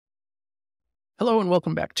Hello and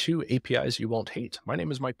welcome back to APIs You Won't Hate. My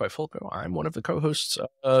name is Mike Bifulco. I'm one of the co-hosts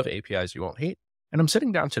of APIs You Won't Hate, and I'm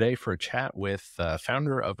sitting down today for a chat with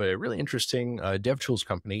founder of a really interesting dev tools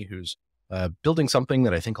company who's building something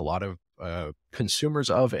that I think a lot of consumers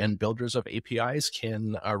of and builders of APIs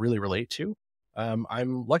can really relate to.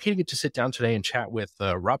 I'm lucky to get to sit down today and chat with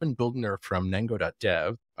Robin Guldener from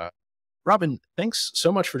Nango.dev. Robin, thanks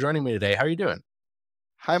so much for joining me today. How are you doing?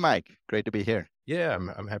 Hi, Mike. Great to be here. Yeah,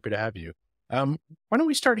 I'm happy to have you. Why don't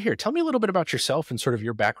we start here? Tell me a little bit about yourself and sort of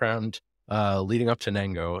your background leading up to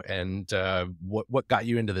Nango and what got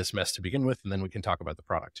you into this mess to begin with, and then we can talk about the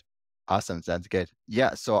product. Awesome. Sounds good.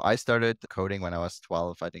 Yeah. So I started coding when I was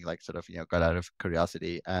 12. I think like sort of, got out of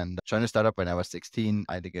curiosity and trying to start up when I was 16.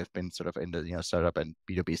 I think I've been sort of in the, startup and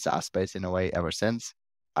B2B SaaS space in a way ever since.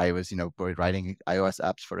 I was, writing iOS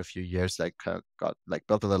apps for a few years, like got like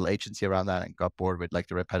built a little agency around that and got bored with like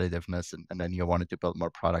the repetitiveness and then wanted to build more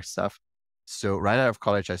product stuff. So right out of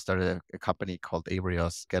college, I started a company called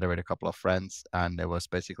Abrios, together with a couple of friends. And it was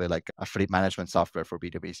basically like a fleet management software for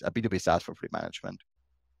B2B, a B2B SaaS for fleet management.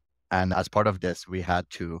 And as part of this, we had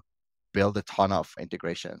to build a ton of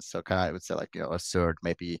integrations. So kind of, I would say like, a third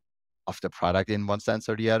maybe of the product in one sense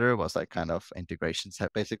or the other was like kind of integrations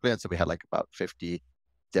basically. And so we had like about 50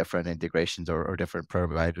 different integrations or different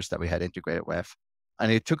providers that we had integrated with.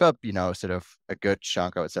 And it took up, sort of a good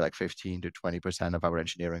chunk, I would say like 15 to 20% of our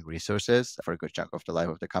engineering resources for a good chunk of the life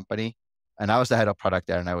of the company. And I was the head of product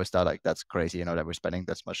there. And I always thought like, that's crazy, that we're spending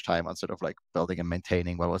this much time on sort of like building and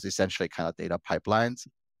maintaining what was essentially kind of data pipelines.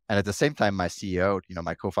 And at the same time, my CEO,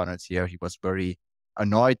 my co-founder and CEO, he was very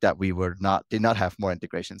annoyed that we did not have more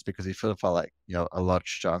integrations because he felt like, a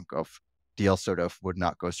large chunk of deals sort of would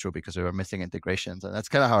not go through because we were missing integrations. And that's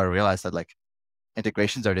kind of how I realized that like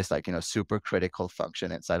integrations are this like, super critical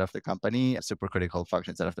function inside of the company, a super critical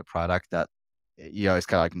function inside of the product that, is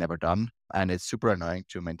kind of like never done. And it's super annoying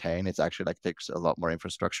to maintain. It's actually like takes a lot more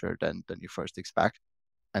infrastructure than you first expect.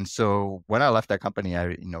 And so when I left that company,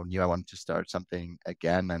 I knew I wanted to start something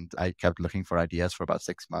again, and I kept looking for ideas for about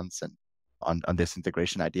 6 months and on this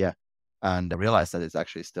integration idea, and I realized that it's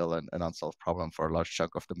actually still an unsolved problem for a large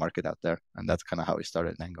chunk of the market out there, and that's kind of how we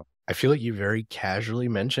started Nango. I feel like you very casually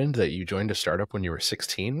mentioned that you joined a startup when you were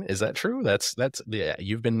 16. Is that true? That's yeah.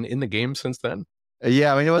 You've been in the game since then.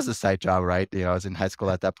 Yeah, I mean, it was a side job, right? I was in high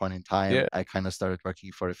school at that point in time. Yeah. I kind of started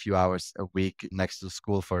working for a few hours a week next to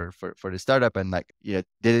school for the startup, and like, I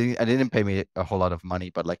didn't pay me a whole lot of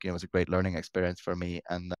money, but like, it was a great learning experience for me.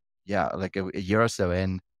 And yeah, like a year or so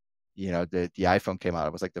in, the iPhone came out.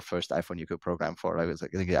 It was like the first iPhone you could program for. Right? It was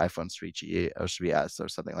like I think the iPhone 3G or 3S or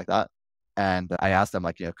something like that. And I asked them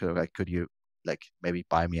like, could you like maybe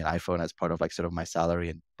buy me an iPhone as part of like sort of my salary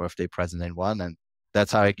and birthday present in one? And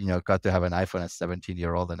that's how I, got to have an iPhone as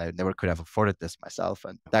 17-year-old, and I never could have afforded this myself.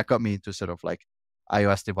 And that got me into sort of like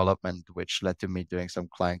iOS development, which led to me doing some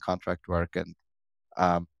client contract work and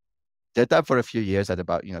um, did that for a few years at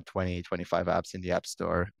about, 20, 25 apps in the App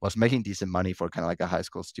Store. Was making decent money for kind of like a high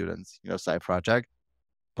school student's, side project.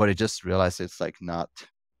 But I just realized it's like not,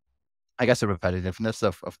 I guess the repetitiveness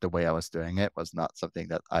of the way I was doing it was not something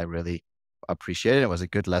that I really appreciated. It was a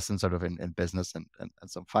good lesson sort of in business and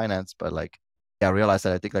some finance, but like, yeah, I realized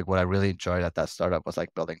that I think like what I really enjoyed at that startup was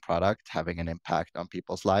like building product, having an impact on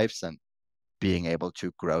people's lives and being able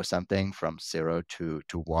to grow something from zero to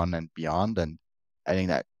one and beyond. And I think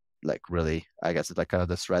that like really, I guess it's like kind of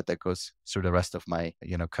the thread that goes through the rest of my,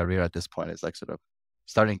 career at this point is like sort of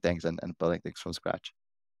starting things and building things from scratch.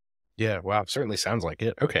 Yeah. Wow. Certainly sounds like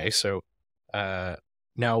it. Okay. So uh,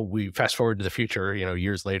 now we fast forward to the future,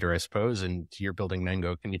 years later, I suppose, and you're building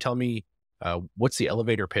Nango. Can you tell me what's the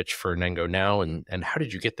elevator pitch for Nango now, and how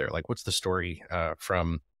did you get there? Like, what's the story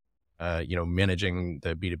from managing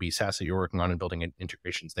the B2B SaaS that you're working on and building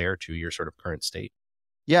integrations there to your sort of current state?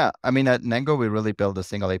 Yeah, I mean, at Nango, we really build a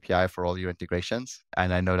single API for all your integrations.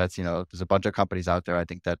 And I know that's, there's a bunch of companies out there, I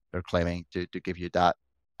think, that are claiming to give you that.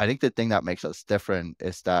 I think the thing that makes us different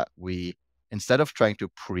is that we, instead of trying to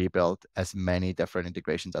pre-build as many different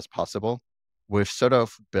integrations as possible, we've sort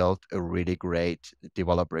of built a really great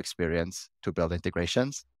developer experience to build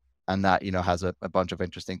integrations. And that, has a bunch of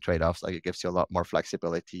interesting trade-offs. Like it gives you a lot more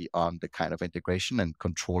flexibility on the kind of integration and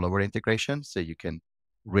control over integration. So you can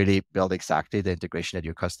really build exactly the integration that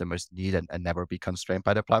your customers need and never be constrained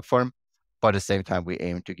by the platform. But at the same time, we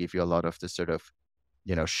aim to give you a lot of the sort of,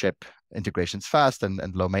 ship integrations fast and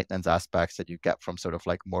low maintenance aspects that you get from sort of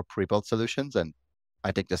like more pre-built solutions. And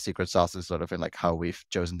I think the secret sauce is sort of in like how we've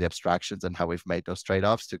chosen the abstractions and how we've made those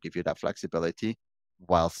trade-offs to give you that flexibility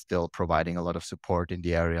while still providing a lot of support in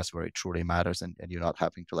the areas where it truly matters and you're not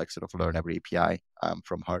having to like sort of learn every API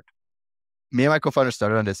from heart. me and my co-founder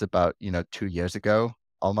started on this about, 2 years ago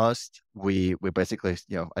almost. We basically,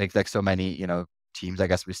 I think like so many, teams, I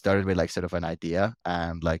guess we started with like sort of an idea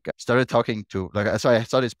and like started talking to like, so I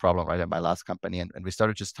saw this problem right at my last company and we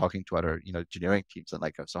started just talking to other, engineering teams and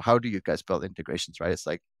like, so how do you guys build integrations, right? It's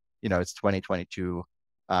like, it's 2022.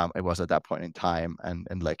 It was at that point in time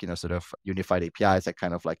and like, sort of unified APIs, like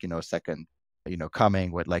kind of like, second,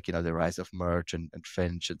 coming with like, the rise of Merge and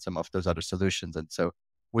Finch and some of those other solutions. And so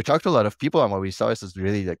we talked to a lot of people and what we saw is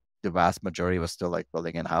really like the vast majority was still like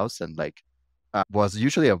building in-house and like was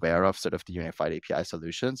usually aware of sort of the unified API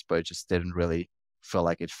solutions, but it just didn't really feel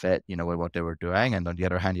like it fit, with what they were doing. And on the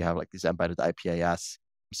other hand, you have like these embedded IPAS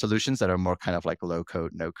solutions that are more kind of like low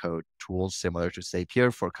code, no code tools similar to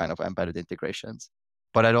Zapier for kind of embedded integrations.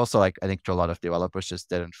 But I'd also like, I think to a lot of developers just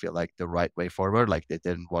didn't feel like the right way forward. Like they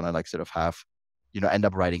didn't want to like sort of have, end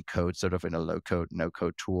up writing code sort of in a low code, no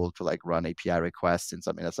code tool to like run API requests in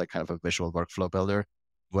something that's like kind of a visual workflow builder.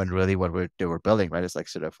 When really what they were building, right, is like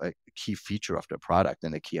sort of a key feature of the product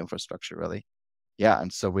and the key infrastructure, really. Yeah.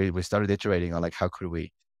 And so we started iterating on like, how could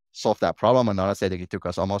we solve that problem? And honestly, I think it took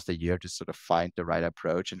us almost a year to sort of find the right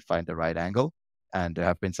approach and find the right angle. And there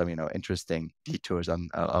have been some, interesting detours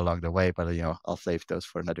along the way, but, I'll save those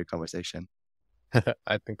for another conversation.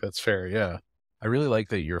 I think that's fair. Yeah. I really like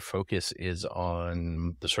that your focus is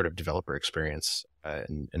on the sort of developer experience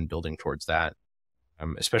and building towards that,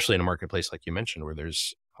 especially in a marketplace like you mentioned, where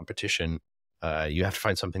there's competition. You have to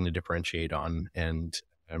find something to differentiate on. And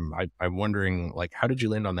I'm wondering, like, how did you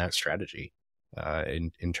land on that strategy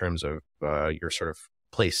in terms of your sort of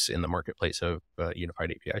place in the marketplace of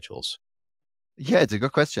unified API tools? Yeah, it's a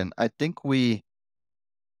good question. I think we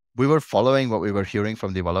were following what we were hearing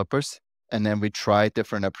from developers, and then we tried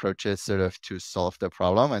different approaches sort of to solve the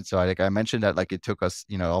problem. And so I mentioned that like it took us,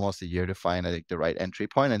 almost a year to find, I think, the right entry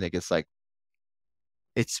point. I think it's like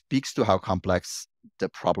it speaks to how complex the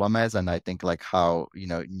problem is, and I think like how,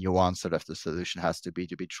 nuanced sort of the solution has to be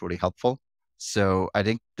truly helpful. So I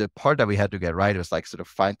think the part that we had to get right was like sort of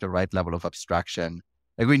find the right level of abstraction.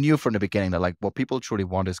 Like we knew from the beginning that like what people truly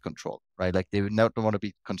want is control, right? Like they don't want to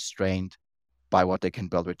be constrained by what they can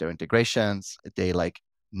build with their integrations. They like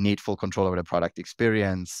need full control over the product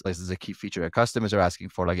experience. This is a key feature that customers are asking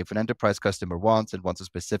for. Like if an enterprise customer wants a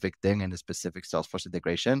specific thing in a specific Salesforce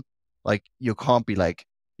integration, like you can't be like,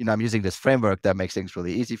 I'm using this framework that makes things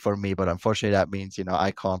really easy for me, but unfortunately that means, I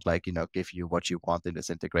can't like, give you what you want in this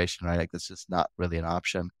integration, right? Like that's just not really an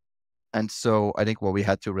option. And so I think what we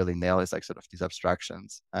had to really nail is like sort of these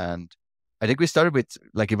abstractions. And I think we started with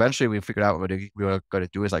like eventually we figured out what we were going to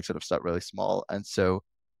do is like sort of start really small. And so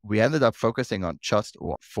we ended up focusing on just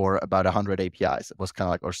for about 100 APIs. It was kind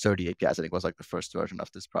of like, or 30 APIs, I think was like the first version of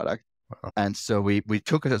this product. Wow. And so we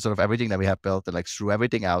took sort of everything that we had built and like threw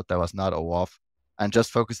everything out that was not OAuth and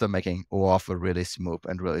just focused on making OAuth a really smooth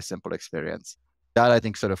and really simple experience. That I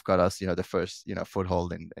think sort of got us, the first,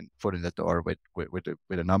 foothold and foot in the door with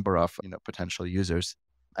a number of, potential users.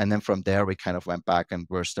 And then from there, we kind of went back and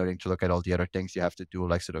we're starting to look at all the other things you have to do,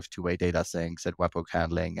 like sort of two-way data syncs and webhook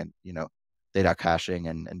handling and, data caching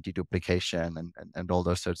and deduplication and all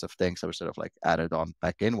those sorts of things that were sort of like added on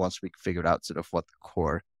back in once we figured out sort of what the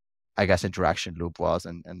core, I guess, interaction loop was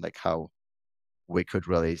and like how we could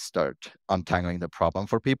really start untangling the problem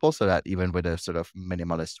for people so that even with a sort of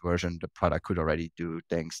minimalist version, the product could already do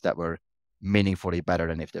things that were meaningfully better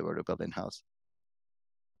than if they were to build in-house.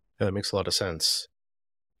 Yeah, that makes a lot of sense.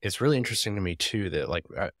 It's really interesting to me too that like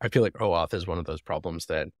I feel like OAuth is one of those problems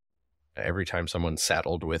that every time someone's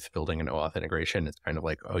saddled with building an OAuth integration, it's kind of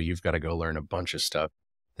like, oh, you've got to go learn a bunch of stuff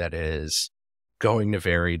that is going to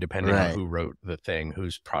vary depending on Right. who wrote the thing,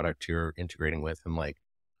 whose product you're integrating with, and like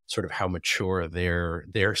sort of how mature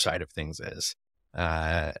their side of things is.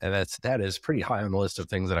 And that is pretty high on the list of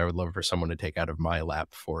things that I would love for someone to take out of my lap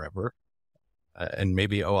forever. And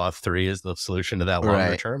maybe OAuth 3 is the solution to that longer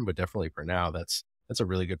Right. term, but definitely for now, that's a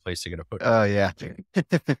really good place to get a foot. Oh, yeah.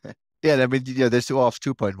 Yeah, I mean, there's OAuth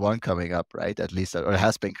 2.1 coming up, right? At least, or it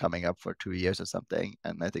has been coming up for 2 years or something.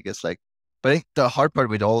 And I think it's like, but I think the hard part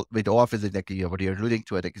with OAuth is like, what you're alluding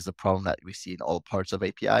to, I think is the problem that we see in all parts of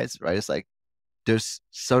APIs, right? It's like, there's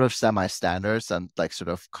sort of semi-standards and like sort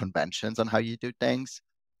of conventions on how you do things.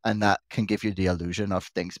 And that can give you the illusion of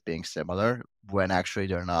things being similar when actually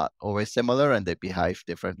they're not always similar and they behave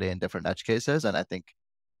differently in different edge cases. And I think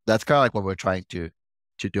that's kind of like what we're trying to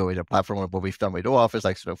do with the platform. What we've done with OAuth is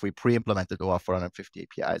like sort of we pre-implemented OAuth 450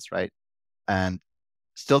 APIs, right? And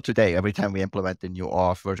still today, every time we implement a new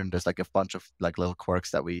OAuth version, there's like a bunch of like little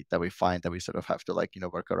quirks that we find that we sort of have to like,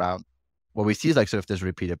 work around. What we see is like sort of this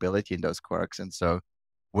repeatability in those quirks. And so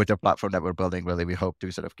with the platform that we're building, really, we hope to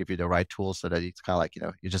sort of give you the right tools so that it's kind of like,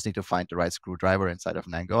 you just need to find the right screwdriver inside of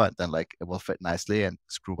Nango, and then like it will fit nicely and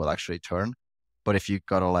screw will actually turn. But if you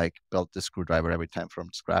gotta like build the screwdriver every time from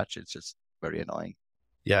scratch, it's just very annoying.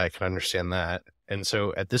 Yeah, I can understand that. And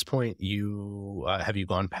so at this point, you have you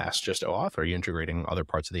gone past just OAuth, or are you integrating other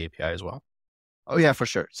parts of the API as well? Oh yeah, for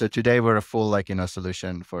sure. So today we're a full like,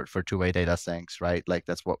 solution for two-way data syncs, right? Like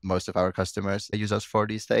that's what most of our customers use us for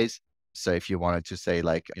these days. So if you wanted to say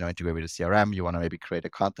like, integrate with a CRM, you want to maybe create a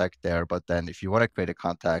contact there. But then if you want to create a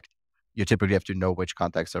contact, you typically have to know which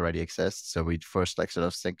contacts already exist. So we'd first like sort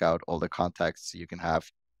of sync out all the contacts so you can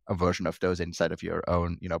have a version of those inside of your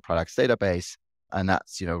own, products database. And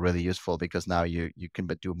that's, really useful because now you can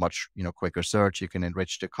do much, quicker search. You can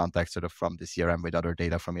enrich the contacts sort of from the CRM with other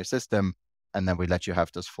data from your system, and then we let you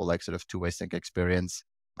have this full like sort of two-way sync experience.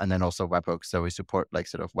 And then also webhooks. So we support like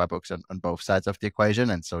sort of webhooks on both sides of the equation.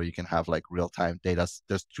 And so you can have like real-time data.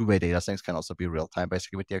 Those two-way data syncs can also be real-time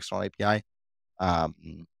basically with the external API.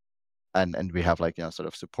 Um, and we have like, sort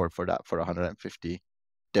of support for that for 150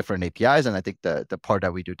 different APIs. And I think the part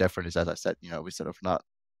that we do different is, as I said, we sort of not,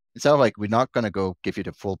 instead of like, we're not going to go give you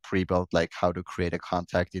the full pre-built, like how to create a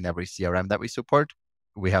contact in every CRM that we support.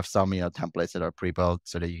 We have some, templates that are pre-built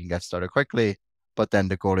so that you can get started quickly. But then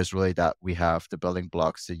the goal is really that we have the building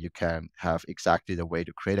blocks so you can have exactly the way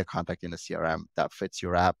to create a contact in the CRM that fits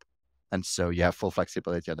your app. And so you have full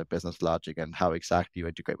flexibility on the business logic and how exactly you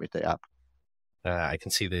integrate with the app. I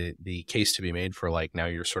can see the case to be made for like now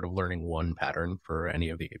you're sort of learning one pattern for any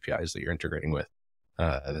of the APIs that you're integrating with.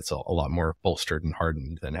 That's a lot more bolstered and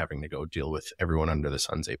hardened than having to go deal with everyone under the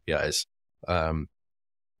sun's APIs.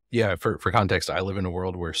 Yeah, for context, I live in a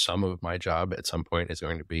world where some of my job at some point is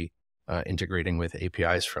going to be integrating with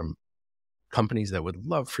APIs from companies that would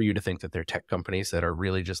love for you to think that they're tech companies that are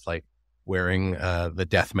really just like wearing the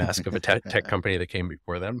death mask of a tech company that came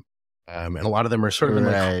before them. And a lot of them are sort of in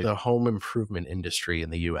like Right. the home improvement industry in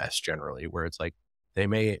the US generally, where it's like they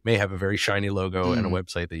may have a very shiny logo and a Mm,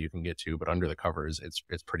 website that you can get to, but under the covers, it's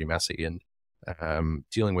pretty messy. And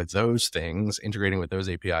dealing with those things, integrating with those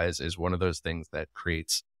APIs is one of those things that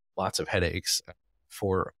creates lots of headaches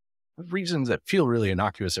for reasons that feel really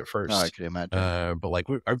innocuous at no, I first. can imagine. But like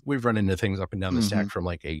we've run into things up and down the Hmm. stack from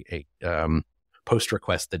like a post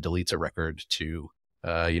request that deletes a record to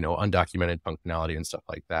undocumented functionality and stuff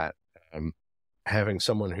like that. Um, Having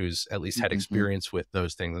someone who's at least had Hmm. experience with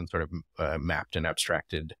those things and sort of mapped and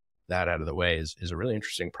abstracted that out of the way is a really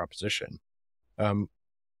interesting proposition. Um,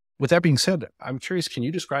 with that being said, I'm curious, can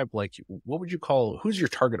you describe like what would you call who's your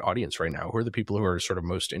target audience right now? Who are the people who are sort of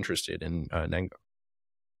most interested in Nango?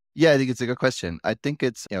 Yeah, I think it's a good question. I think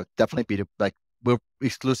it's, definitely B2, like we're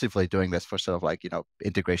exclusively doing this for sort of like,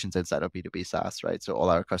 integrations inside of B2B SaaS, right? So all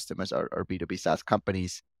our customers are B2B SaaS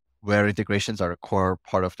companies where integrations are a core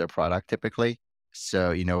part of their product typically. So,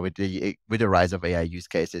 with the rise of AI use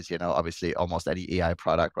cases, obviously almost any AI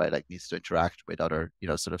product, right, like needs to interact with other,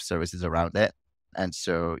 sort of services around it. And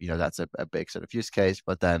so, that's a big sort of use case.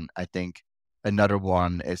 But then I think another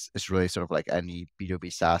one is really sort of like any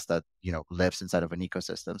B2B SaaS that, lives inside of an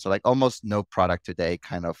ecosystem. So like almost no product today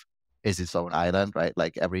kind of is its own island, right?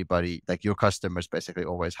 Like everybody, like your customers basically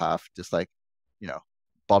always have this like, you know,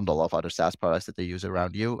 bundle of other SaaS products that they use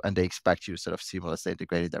around you, and they expect you sort of seamlessly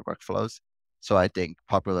integrating their workflows. So I think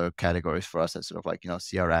popular categories for us is sort of like,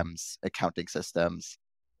 CRMs, accounting systems,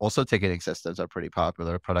 also ticketing systems are pretty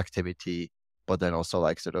popular, productivity, but then also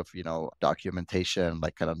like sort of, documentation,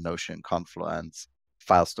 like kind of Notion, Confluence,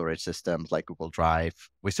 file storage systems like Google Drive.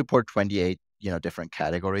 We support 28, different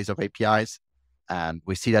categories of APIs. And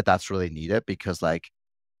we see that that's really needed because like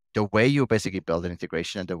the way you basically build an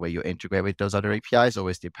integration and the way you integrate with those other APIs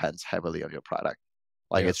always depends heavily on your product.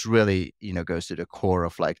 Like Yeah, it's really, goes to the core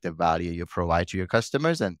of like the value you provide to your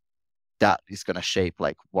customers. And that is going to shape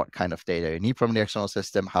like what kind of data you need from the external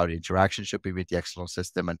system, how the interaction should be with the external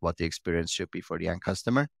system, and what the experience should be for the end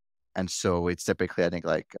customer. And so it's typically, I think,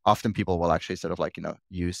 like often people will actually sort of like,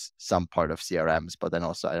 use some part of CRMs, but then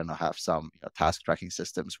also, I don't know, have some, task tracking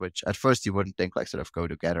systems, which at first you wouldn't think like sort of go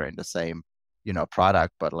together in the same,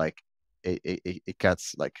 product, but like it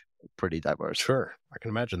gets like pretty diverse. sure. I can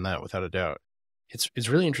imagine that without a doubt. It's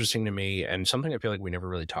really interesting to me, and something I feel like we never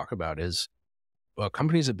really talk about is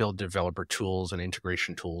companies that build developer tools and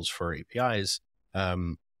integration tools for APIs.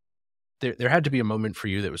 Um, there had to be a moment for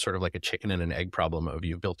you that was sort of like a chicken and an egg problem of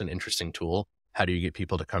you've built an interesting tool. How do you get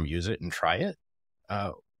people to come use it and try it?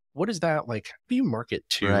 Uh, what is that like? How do you market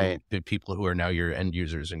to Right. the people who are now your end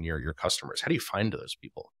users and your customers? How do you find those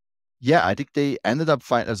people? Yeah, I think they ended up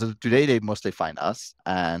finding, so today they mostly find us.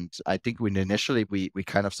 And I think when initially we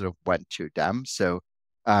kind of sort of went to them. So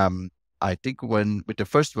um, I think when with the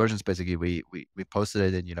first versions, basically we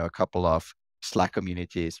posted it in, a couple of Slack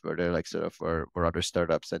communities where they're like sort of were other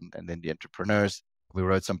startups and then the entrepreneurs. We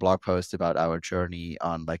wrote some blog posts about our journey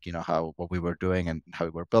on like, how what we were doing and how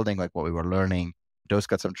we were building, like what we were learning. Those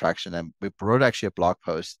got some traction. And we wrote actually a blog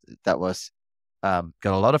post that was got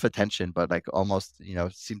a lot of attention, but like almost,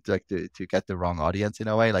 seemed like to get the wrong audience in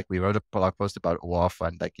a way. Like we wrote a blog post about OAuth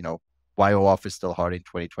and like, why OAuth is still hard in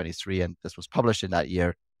 2023. And this was published in that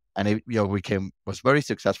year. And it, was very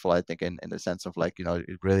successful, I think, in the sense of like,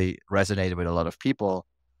 it really resonated with a lot of people.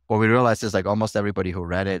 What we realized is like almost everybody who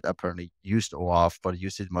read it apparently used OAuth, but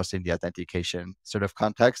used it mostly in the authentication sort of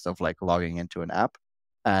context of like logging into an app.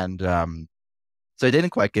 And so it didn't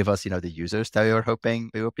quite give us, the users that we were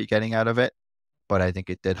hoping we would be getting out of it. But I think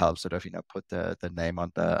it did help sort of, put the name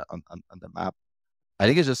on on the map. I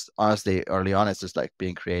think it's just honestly early on, it's just like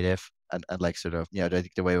being creative and like sort of,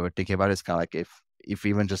 the way we're thinking about it is kind of like if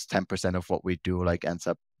even just 10% of what we do like ends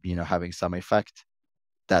up, having some effect,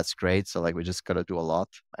 that's great. So like we just gotta do a lot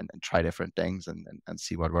and try different things and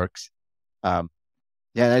see what works. Um,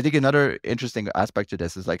 yeah, and I think another interesting aspect to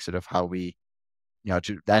this is like sort of how we, and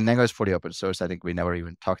Nango is fully open source. I think we never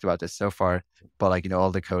even talked about this so far, but like,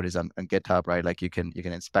 all the code is on GitHub, right? Like you can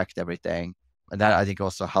inspect everything. And that I think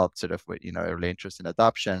also helped sort of with, early interest in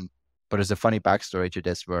adoption. But there's a funny backstory to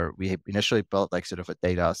this where we initially built like sort of a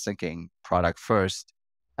data syncing product first.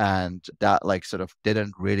 And that like sort of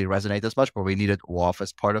didn't really resonate as much, but we needed WAF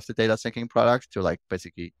as part of the data syncing product to like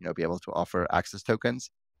basically, be able to offer access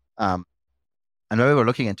tokens. Um, and when we were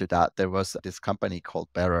looking into that, there was this company called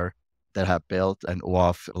Bearer that had built an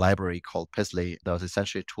OAuth library called Pizzly that was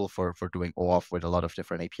essentially a tool for doing OAuth with a lot of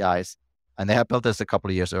different APIs. And they had built this a couple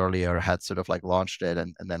of years earlier, had sort of like launched it,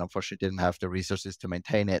 and then unfortunately didn't have the resources to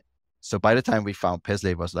maintain it. So by the time we found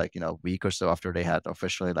Pizzly, it was like, a week or so after they had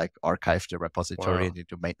officially like archived the repository Wow.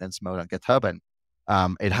 into maintenance mode on GitHub.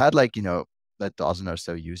 And it had like, a dozen or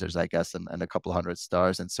so users, I guess, and a couple hundred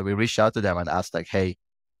stars. And so we reached out to them and asked like, hey,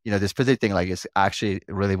 this Pizzly thing like is actually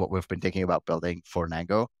really what we've been thinking about building for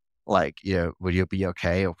Nango. Like, would you be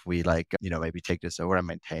okay if we like, maybe take this over and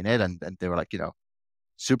maintain it? And they were like,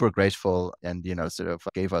 super grateful and, sort of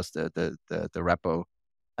gave us the repo.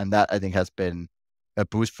 And that I think has been a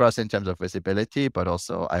boost for us in terms of visibility, but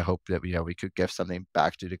also I hope that, we could give something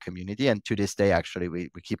back to the community. And to this day, actually, we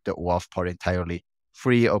keep the OAuth part entirely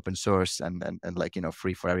free, open source, and like,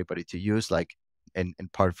 free for everybody to use, like in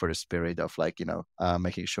part for the spirit of like,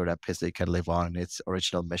 making sure that Pizzly can live on in its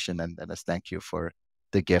original mission and as thank you for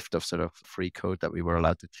the gift of sort of free code that we were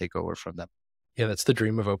allowed to take over from them. Yeah, that's the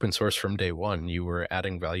dream of open source from day one. You were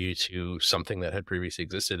adding value to something that had previously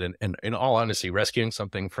existed. And in all honesty, rescuing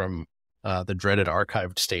something from the dreaded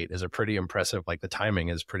archived state is a pretty impressive, like the timing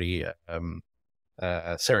is pretty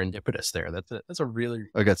serendipitous there. That's a really,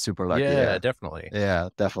 I got super lucky. yeah, Yeah. definitely. Yeah,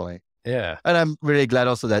 definitely. Yeah, And I'm really glad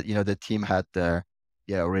also that, the team had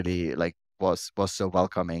really like was so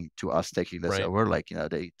welcoming to us taking this right. over. Like,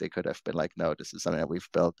 they could have been like, no, this is something that we've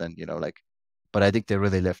built and, like, but I think they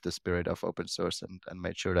really lived the spirit of open source and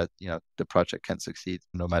made sure that, the project can succeed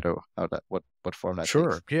no matter how that, what form that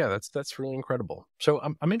Sure. takes. Yeah, that's really incredible. So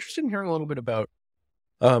I'm interested in hearing a little bit about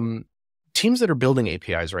um, teams that are building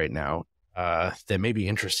APIs right now that may be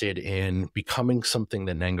interested in becoming something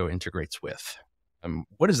that Nango integrates with.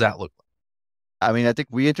 What does that look I mean, I think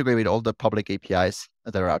we integrate with all the public APIs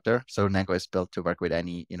that are out there. So Nango is built to work with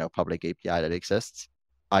any, public API that exists.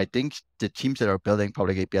 I think the teams that are building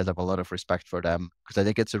public APIs have a lot of respect for them because I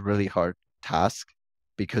think it's a really hard task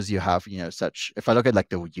because you have, such, if I look at like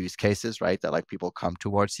the use cases, right, that like people come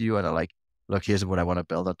towards you and are like, look, here's what I want to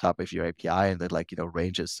build on top of your API. And then like,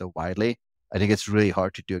 ranges so widely. I think it's really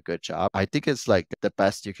hard to do a good job. I think it's like the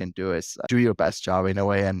best you can do is do your best job in a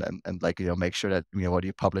way and like, make sure that, what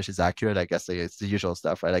you publish is accurate. I guess like, it's the usual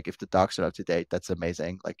stuff, right? Like if the docs are up to date, that's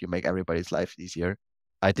amazing. Like you make everybody's life easier.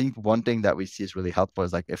 I think one thing that we see is really helpful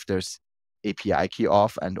is like if there's API key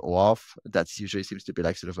off and off, that's usually seems to be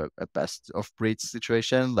like sort of a best of breed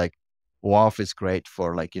situation. Like OAuth is great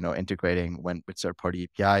for like, integrating when with third-party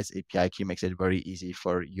APIs. API key makes it very easy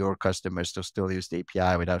for your customers to still use the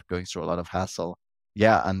API without going through a lot of hassle.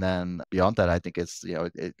 Yeah, and then beyond that, I think it's,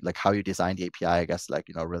 like how you design the API, I guess, like,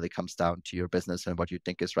 really comes down to your business and what you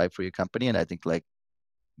think is right for your company. And I think like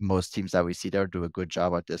most teams that we see there do a good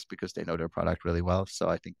job at this because they know their product really well. So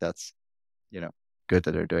I think that's, good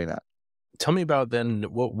that they're doing that. Tell me about then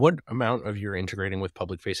what amount of your integrating with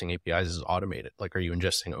public facing APIs is automated? Like, are you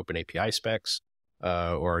ingesting open API specs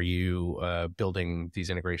or are you building these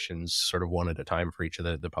integrations sort of one at a time for each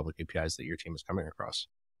of the public APIs that your team is coming across?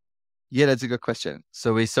 Yeah, that's a good question.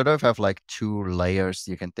 So we sort of have like two layers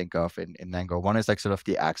you can think of in Nango. One is like sort of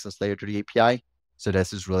the access layer to the API. So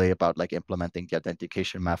this is really about like implementing the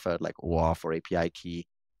authentication method, like OAuth or API key.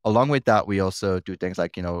 Along with that, we also do things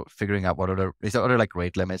like, figuring out what is there other like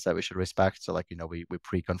rate limits that we should respect. So like, we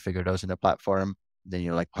pre-configure those in the platform. Then,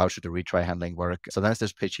 like, how should the retry handling work? Sometimes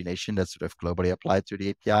there's pagination that's sort of globally applied to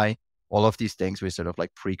the API. All of these things we sort of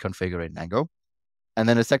like pre-configure in Nango. And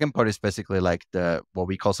then the second part is basically like the what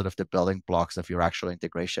we call sort of the building blocks of your actual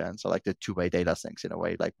integration. So like the two-way data syncs in a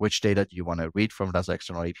way, like which data do you want to read from those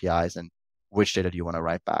external APIs and which data do you want to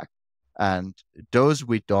write back? And those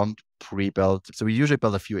we don't pre-build. So we usually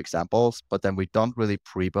build a few examples, but then we don't really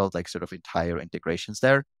pre-build like sort of entire integrations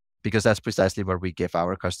there because that's precisely where we give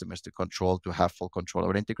our customers the control to have full control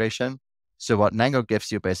over integration. So what Nango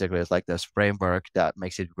gives you basically is like this framework that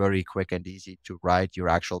makes it very quick and easy to write your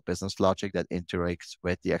actual business logic that interacts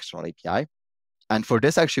with the external API. And for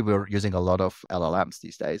this, actually, we're using a lot of LLMs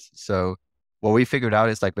these days. So what we figured out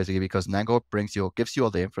is like basically because Nango gives you all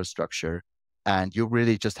the infrastructure, and you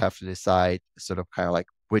really just have to decide sort of kind of like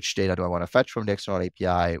which data do I want to fetch from the external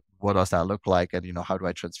API? What does that look like? And how do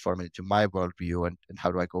I transform it into my worldview? And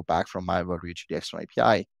how do I go back from my worldview to the external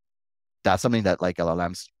API? That's something that like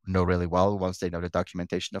LLMs know really well once they know the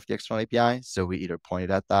documentation of the external API. So we either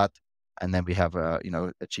pointed at that, and then we have a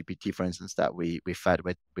GPT, for instance, that we fed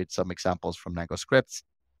with some examples from Nango scripts,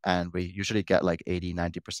 and we usually get like 80,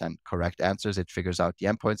 90% correct answers. It figures out the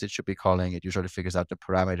endpoints it should be calling. It usually figures out the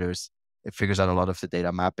parameters. It figures out a lot of the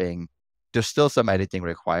data mapping. There's still some editing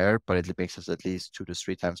required, but it makes us at least 2 to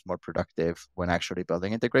 3 times more productive when actually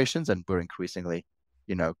building integrations. And we're increasingly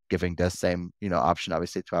giving the same, option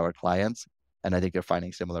obviously to our clients. And I think they're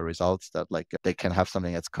finding similar results that like they can have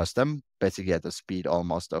something that's custom, basically at the speed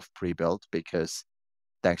almost of pre-built, because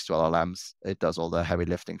thanks to LLMs, it does all the heavy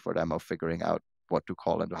lifting for them of figuring out what to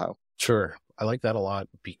call and how. Sure. I like that a lot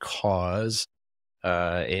because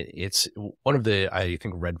it's one of the, I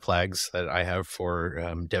think, red flags that I have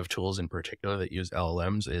for dev tools in particular that use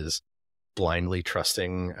LLMs is blindly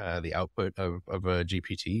trusting the output of a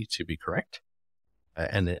GPT to be correct.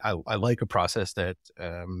 And I like a process that,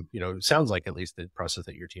 sounds like at least the process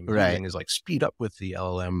that your team is Right. using is like speed up with the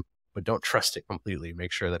LLM, but don't trust it completely.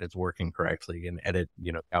 Make sure that it's working correctly and edit,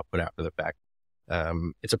 output after the fact.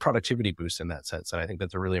 It's a productivity boost in that sense. And I think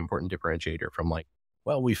that's a really important differentiator from like,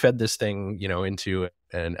 well, we fed this thing, into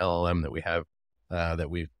an LLM that we have, that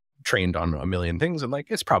we've trained on a million things and like,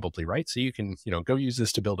 it's probably right. So you can, go use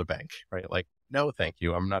this to build a bank, right? Like, no, thank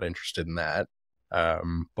you. I'm not interested in that.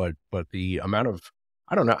 But the amount of,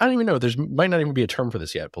 I don't know. I don't even know. There's might not even be a term for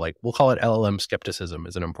this yet, but like we'll call it LLM skepticism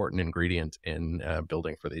is an important ingredient in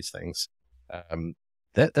building for these things.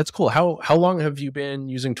 That's cool. How long have you been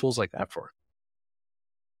using tools like that for?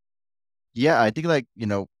 Yeah, I think like,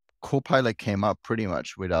 Copilot came up pretty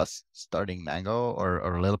much with us starting Mango or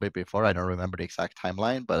a little bit before. I don't remember the exact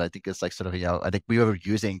timeline, but I think it's like sort of, I think we were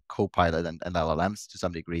using Copilot and LLMs to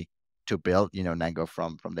some degree to build, Nango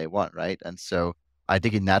from day one, right? And so I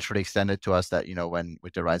think it naturally extended to us that, when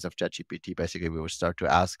with the rise of ChatGPT, basically we would start to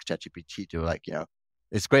ask ChatGPT to like,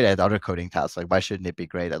 it's great at other coding tasks. Like, why shouldn't it be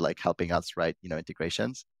great at like helping us write,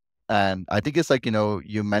 integrations? And I think it's like,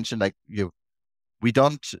 you mentioned like we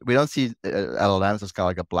don't see LLMs as kind of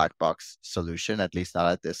like a black box solution, at least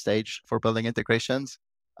not at this stage for building integrations.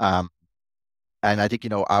 Um, and I think,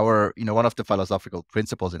 one of the philosophical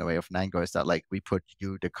principles in a way of Nango is that like we put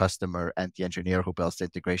you, the customer, and the engineer who builds the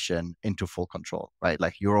integration into full control, right?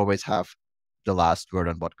 Like you always have the last word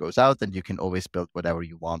on what goes out, and you can always build whatever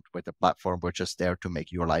you want with the platform. We're just there to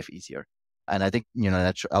make your life easier. And I think,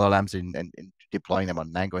 LLMs in deploying them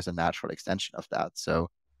on Nango is a natural extension of that. So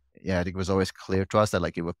yeah, I think it was always clear to us that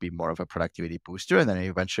like it would be more of a productivity booster. And then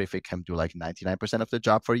eventually if it can do like 99% of the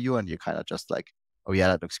job for you and you kind of just like, oh yeah,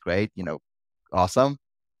 that looks great, awesome.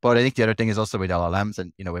 But I think the other thing is also with LLMs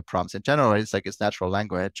and, with prompts in general, right? It's like it's natural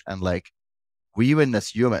language. And like we even as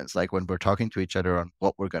humans, like when we're talking to each other on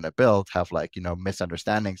what we're going to build, have like,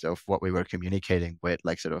 misunderstandings of what we were communicating with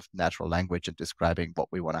like sort of natural language and describing what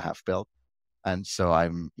we want to have built. And so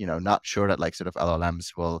I'm, not sure that like sort of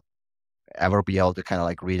LLMs will ever be able to kind of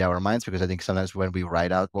like read our minds, because I think sometimes when we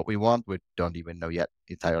write out what we want, we don't even know yet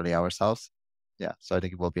entirely ourselves. Yeah. So I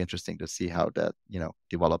think it will be interesting to see how that,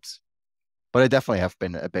 develops. But it definitely have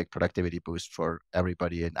been a big productivity boost for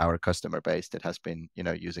everybody in our customer base that has been,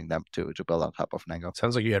 using them to build on top of Nango.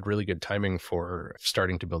 Sounds like you had really good timing for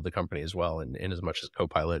starting to build the company as well. And in as much as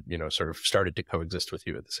Copilot, sort of started to coexist with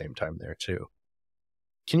you at the same time there too.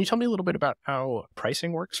 Can you tell me a little bit about how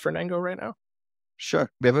pricing works for Nango right now?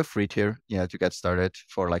 Sure. We have a free tier, to get started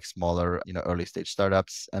for like smaller, early stage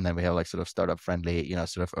startups. And then we have like sort of startup friendly,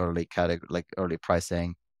 sort of early category, like early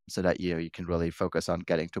pricing so that, you can really focus on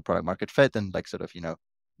getting to product market fit and like sort of,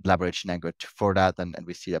 leverage Nango for that. And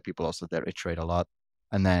we see that people also there iterate a lot.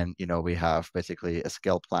 And then, we have basically a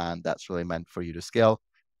scale plan that's really meant for you to scale.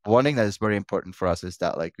 One thing that is very important for us is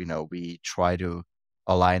that like, we try to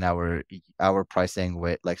align our pricing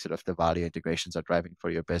with like sort of the value integrations are driving for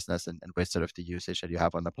your business and with sort of the usage that you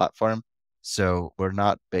have on the platform. So we're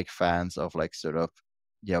not big fans of like sort of,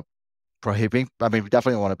 you know, prohibiting. I mean, we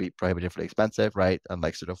definitely want to be prohibitively expensive, right? And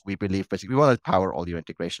like sort of we believe basically we want to power all your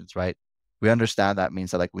integrations, right? We understand that means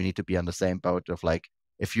that like we need to be on the same boat of like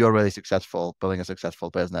if you're really successful building a successful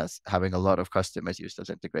business, having a lot of customers use those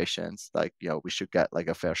integrations, like we should get like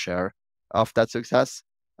a fair share of that success.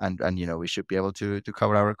 And we should be able to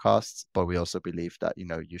cover our costs, but we also believe that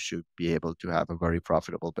you should be able to have a very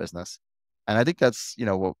profitable business. And I think that's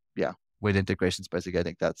what yeah, with integrations basically I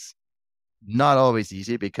think that's not always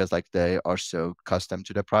easy because like they are so custom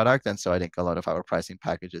to the product. And so I think a lot of our pricing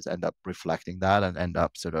packages end up reflecting that and end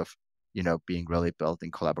up sort of, being really built in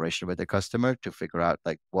collaboration with the customer to figure out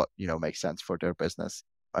like what, makes sense for their business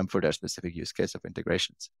and for their specific use case of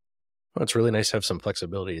integrations. Well, it's really nice to have some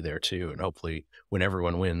flexibility there too. And hopefully when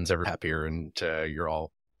everyone wins, everyone's happier and you're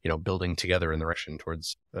all, building together in the direction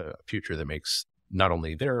towards a future that makes not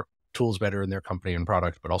only their tools better in their company and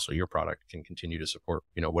product, but also your product can continue to support,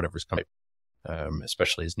 whatever's coming,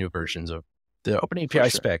 especially as new versions of the open For API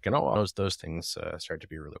sure. spec and all those things start to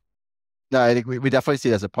be really. No, I think we definitely see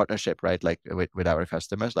it as a partnership, right? Like with our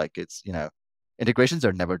customers, like it's, integrations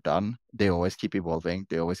are never done. They always keep evolving.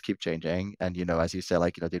 They always keep changing. And, as you said,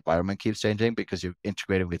 like, the environment keeps changing because you're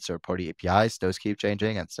integrating with third-party APIs, those keep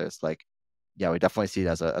changing. And so it's like, yeah, we definitely see it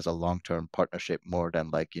as a long-term partnership more than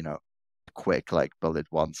like, quick, like build it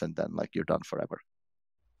once and then like you're done forever.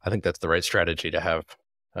 I think that's the right strategy to have.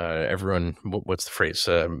 Everyone, what's the phrase?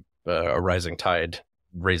 A rising tide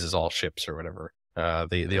raises all ships, or whatever.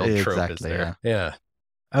 The old trope is Exactly. there. Yeah.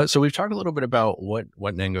 Yeah. So we've talked a little bit about what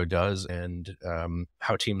Nango does and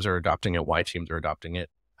how teams are adopting it, why teams are adopting it.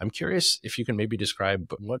 I'm curious if you can maybe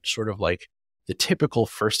describe what sort of like the typical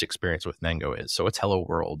first experience with Nango is. So it's Hello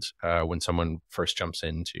World when someone first jumps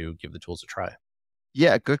in to give the tools a try.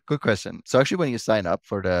 Yeah, good question. So actually, when you sign up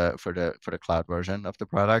for the cloud version of the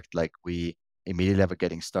product, like we immediately have a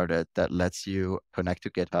getting started that lets you connect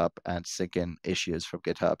to GitHub and sync in issues from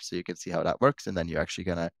GitHub, so you can see how that works, and then you're actually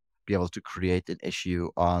gonna be able to create an issue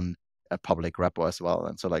on a public repo as well.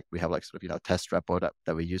 And so like we have like sort of test repo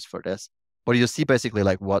that we use for this. But you'll see basically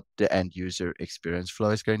like what the end user experience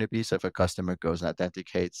flow is going to be. So if a customer goes and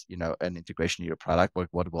authenticates, an integration to your product,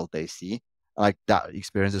 what will they see? Like that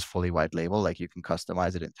experience is fully white label. Like you can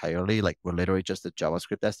customize it entirely. Like we're literally just a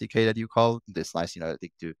JavaScript SDK that you call. It's nice, I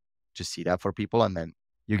think to see that for people. And then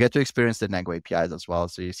you get to experience the Nango APIs as well.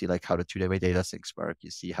 So you see like how the two-way data syncs work.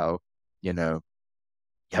 You see how, you know,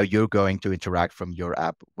 how you're going to interact from your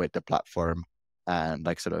app with the platform and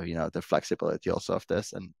like sort of, the flexibility also of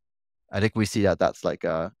this. And I think we see that that's like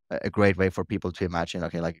a great way for people to imagine,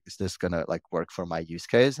 okay, like, is this going to like work for my use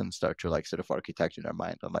case and start to like sort of architect in their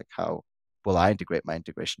mind on like how will I integrate my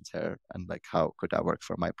integrations here and like how could that work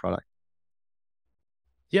for my product?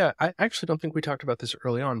 Yeah, I actually don't think we talked about this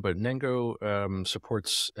early on, but Nango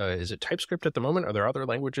supports, is it TypeScript at the moment? Are there other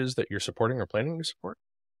languages that you're supporting or planning to support?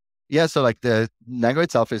 Yeah, so like the Nango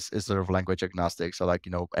itself is sort of language agnostic. So like,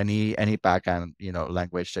 any backend,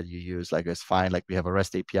 language that you use like is fine. Like we have a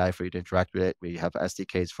REST API for you to interact with it. We have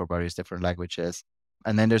SDKs for various different languages.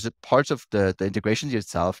 And then there's parts of the integrations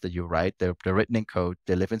itself that you write. They're written in code.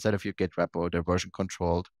 They live inside of your Git repo. They're version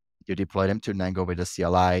controlled. You deploy them to Nango with a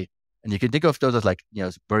CLI. And you can think of those as like,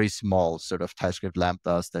 very small sort of TypeScript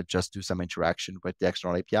lambdas that just do some interaction with the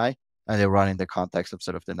external API. And they run in the context of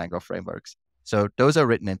sort of the Nango frameworks. So those are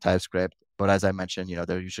written in TypeScript, but as I mentioned,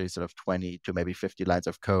 they're usually sort of 20 to maybe 50 lines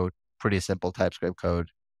of code, pretty simple TypeScript code.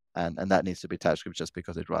 And that needs to be TypeScript just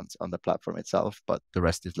because it runs on the platform itself, but the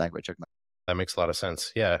rest is language agnostic. That makes a lot of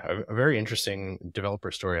sense. Yeah, a very interesting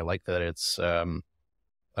developer story. I like that it's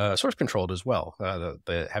source controlled as well.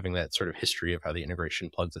 The having that sort of history of how the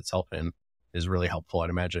integration plugs itself in is really helpful,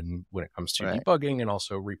 I'd imagine, when it comes to Right. debugging and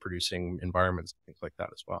also reproducing environments and things like that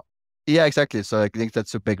as well. Yeah, exactly. So I think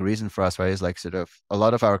that's a big reason for us, right? Is like sort of a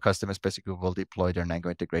lot of our customers basically will deploy their Nango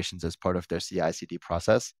integrations as part of their CI/CD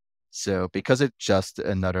process. So because it's just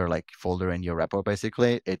another like folder in your repo,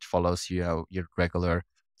 basically, it follows, your regular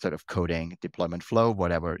sort of coding deployment flow,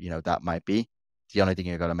 whatever, that might be. The only thing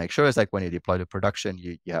you got to make sure is like when you deploy to production,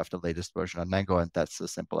 you have the latest version of Nango, and that's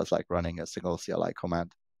as simple as like running a single CLI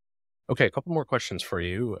command. Okay, a couple more questions for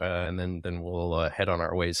you, and then we'll head on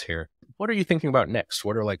our ways here. What are you thinking about next?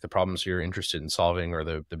 What are like the problems you're interested in solving, or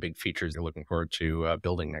the big features you're looking forward to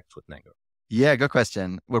building next with Nango? Yeah, good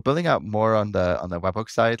question. We're building out more on the webhook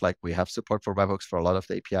side. Like we have support for webhooks for a lot of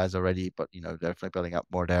the APIs already, but definitely building out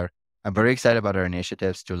more there. I'm very excited about our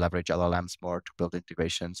initiatives to leverage LLMs more to build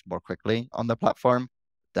integrations more quickly on the platform.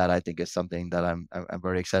 That I think is something that I'm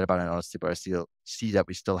very excited about, and honestly, but I still see that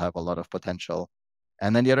we still have a lot of potential.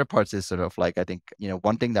 And then the other parts is sort of like I think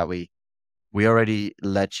one thing that we already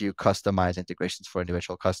let you customize integrations for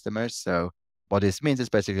individual customers. So what this means is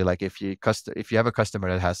basically like if you have a customer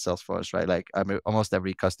that has Salesforce, right? Like I mean, almost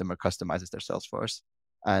every customer customizes their Salesforce.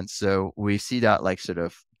 And so we see that like sort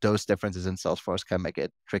of those differences in Salesforce can make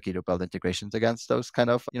it tricky to build integrations against those kind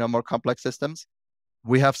of, more complex systems.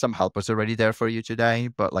 We have some helpers already there for you today,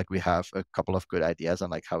 but like we have a couple of good ideas on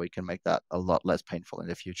like how we can make that a lot less painful in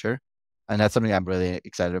the future. And that's something I'm really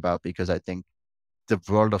excited about because I think the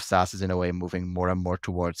world of SaaS is in a way moving more and more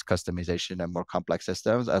towards customization and more complex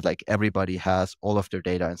systems as like everybody has all of their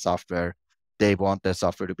data and software. They want their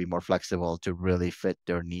software to be more flexible to really fit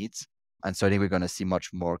their needs. And so I think we're going to see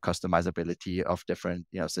much more customizability of different,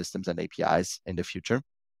 systems and APIs in the future.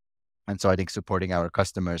 And so I think supporting our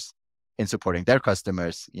customers in supporting their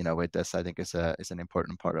customers, with this, I think is an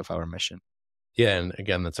important part of our mission. Yeah, and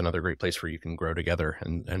again, that's another great place where you can grow together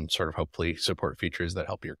and sort of hopefully support features that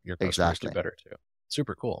help your customers do Exactly. better too.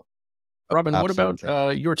 Super cool. Robin, what about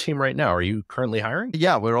Absolutely. your team right now? Are you currently hiring?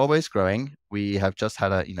 Yeah, we're always growing. We have just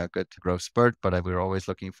had a good growth spurt, but we're always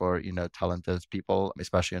looking for talented people,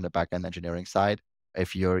 especially on the back end engineering side.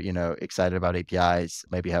 If you're excited about APIs,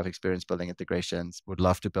 maybe have experience building integrations, would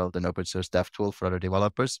love to build an open source dev tool for other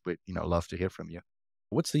developers. We'd love to hear from you.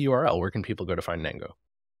 What's the URL? Where can people go to find Nango?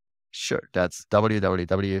 Sure, that's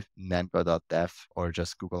www.nango.dev or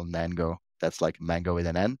just Google Nango. That's like mango with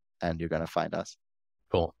an N, and you're gonna find us.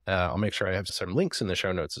 Cool. I'll make sure I have some links in the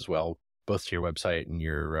show notes as well, both to your website and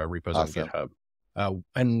your repos on Awesome. GitHub.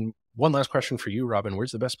 And one last question for you, Robin.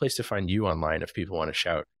 Where's the best place to find you online if people want to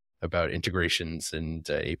shout about integrations and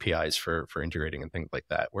APIs for integrating and things like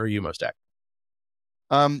that? Where are you most active?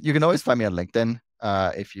 You can always find me on LinkedIn.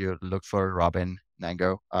 If you look for Robin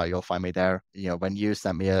Nango, you'll find me there. When you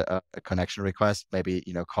send me a connection request, maybe,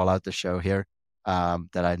 call out the show here, that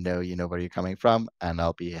I know, where you're coming from, and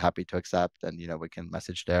I'll be happy to accept, and, we can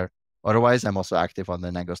message there. Otherwise, I'm also active on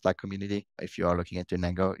the Nango Slack community. If you are looking into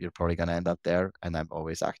Nango, you're probably going to end up there, and I'm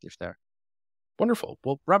always active there. Wonderful.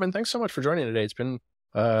 Well, Robin, thanks so much for joining today. It's been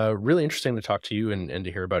really interesting to talk to you and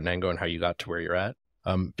to hear about Nango and how you got to where you're at.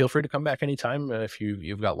 Feel free to come back anytime if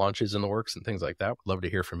you've got launches in the works and things like that. Would love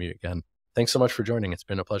to hear from you again. Thanks so much for joining. It's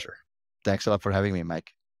been a pleasure. Thanks a lot for having me,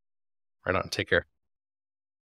 Mike. Right on. Take care.